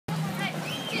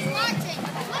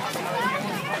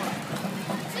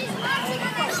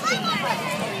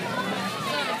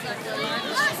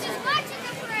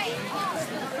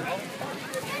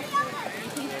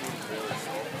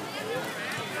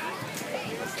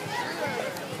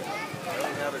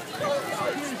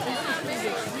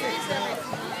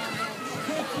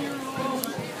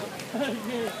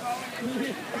I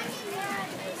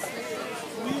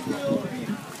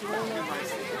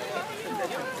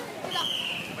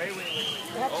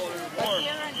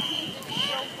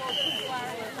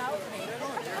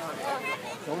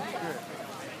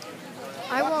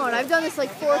won't. I've done this like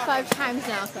 4 or 5 times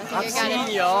now, so I think I've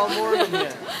seen y'all more than you.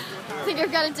 I think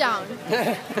I've got it down.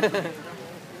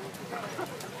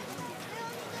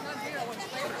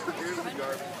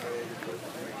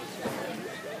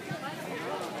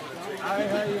 How are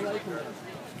you liking it?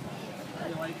 Are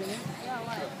you liking it? Yeah, I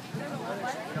like it.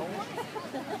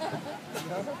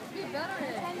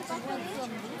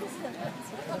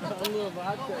 A little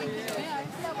vodka. Yeah.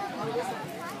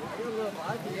 A little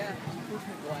vodka, yeah. Put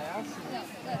some glass.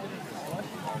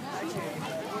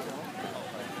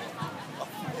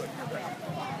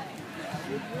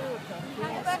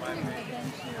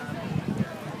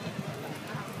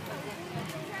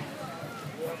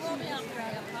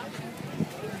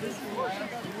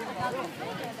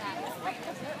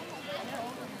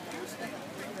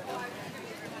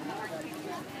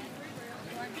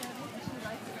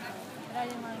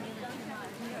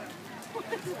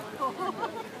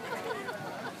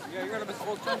 Yeah, you're gonna have a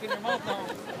whole chunk in your mouth now.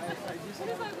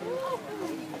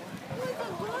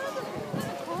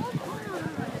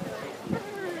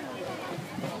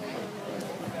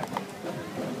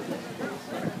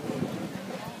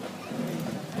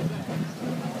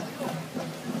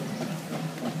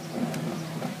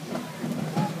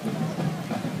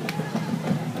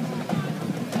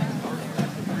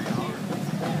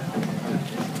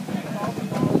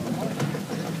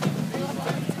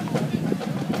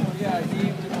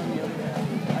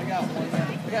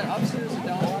 I got upstairs and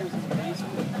downstairs in the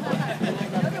basement. And I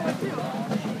got a couple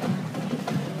down.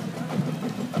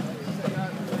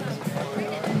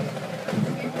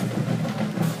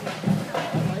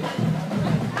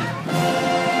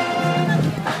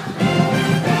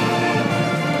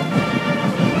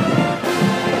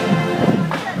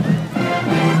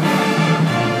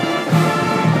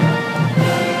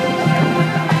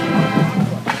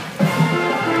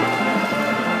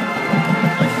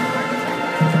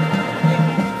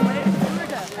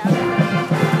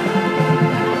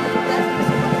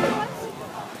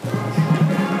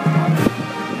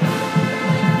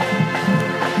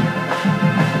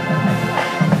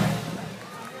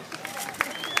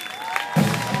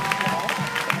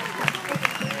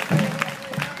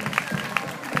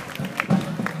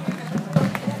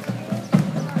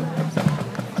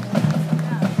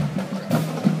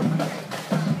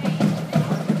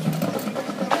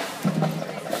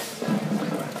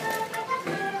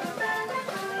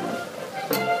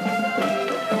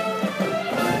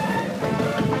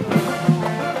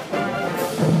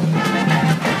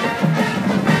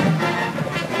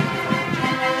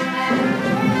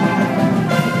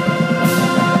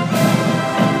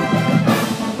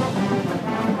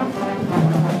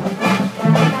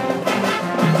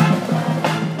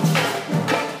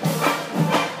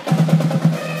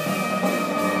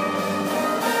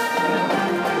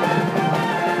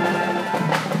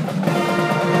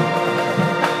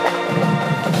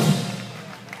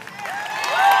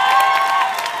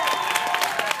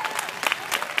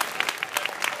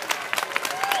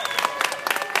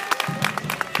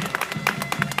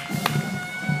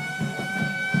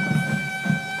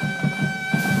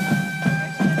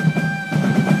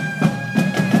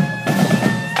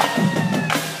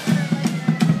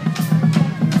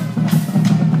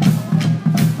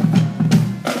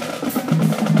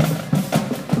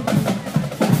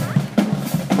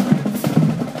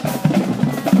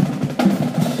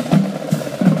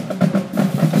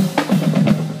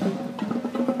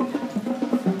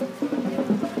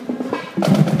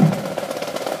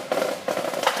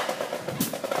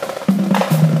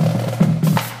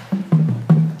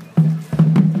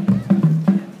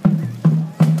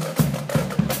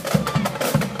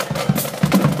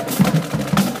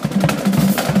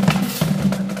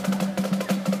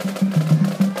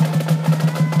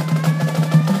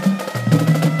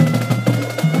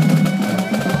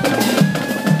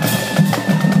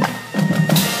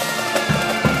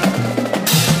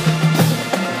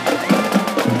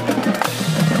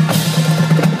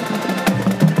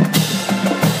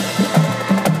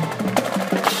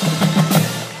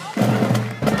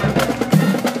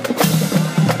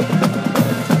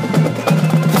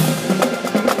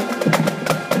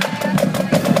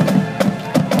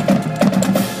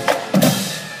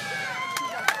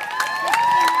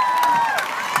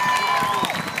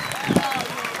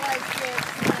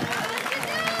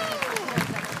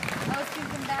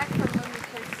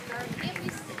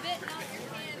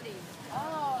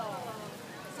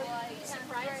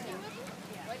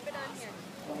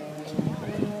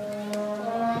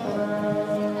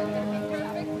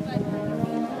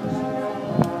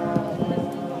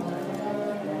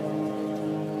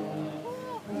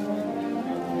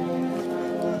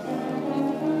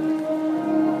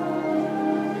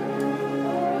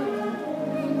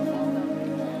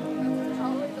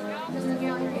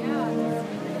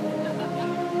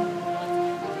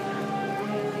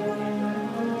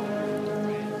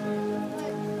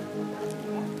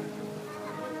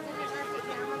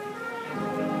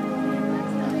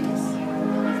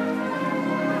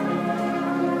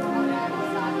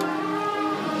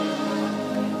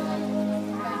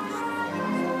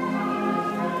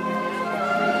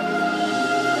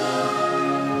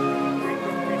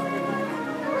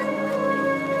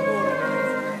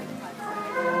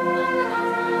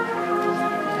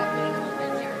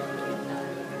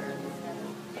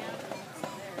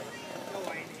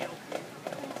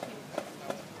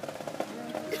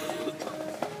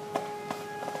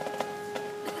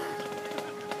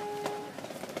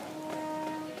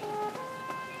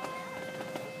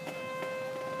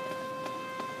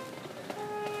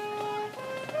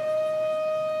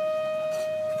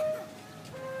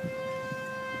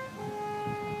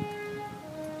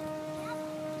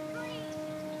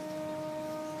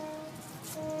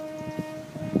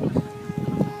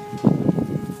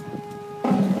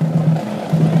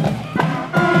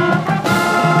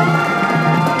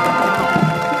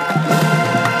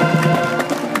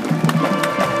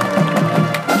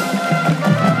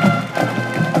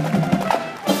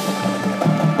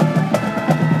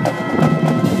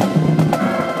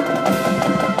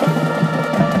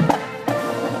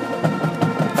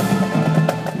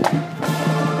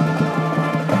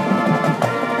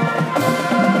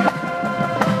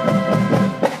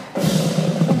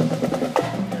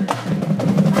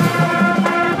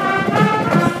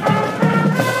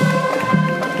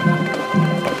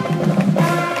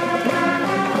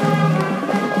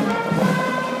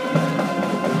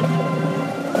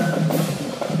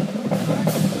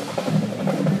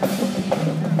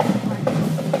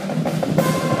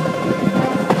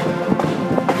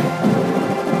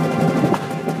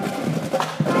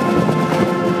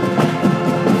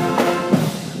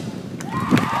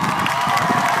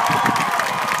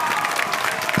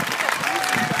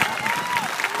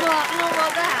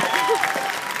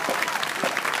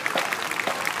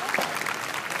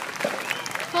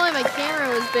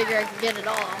 bigger, I could get it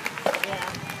all. Yeah.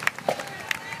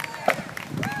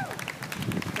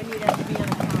 Then you'd have to be on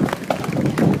a car.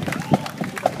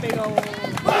 With a big old...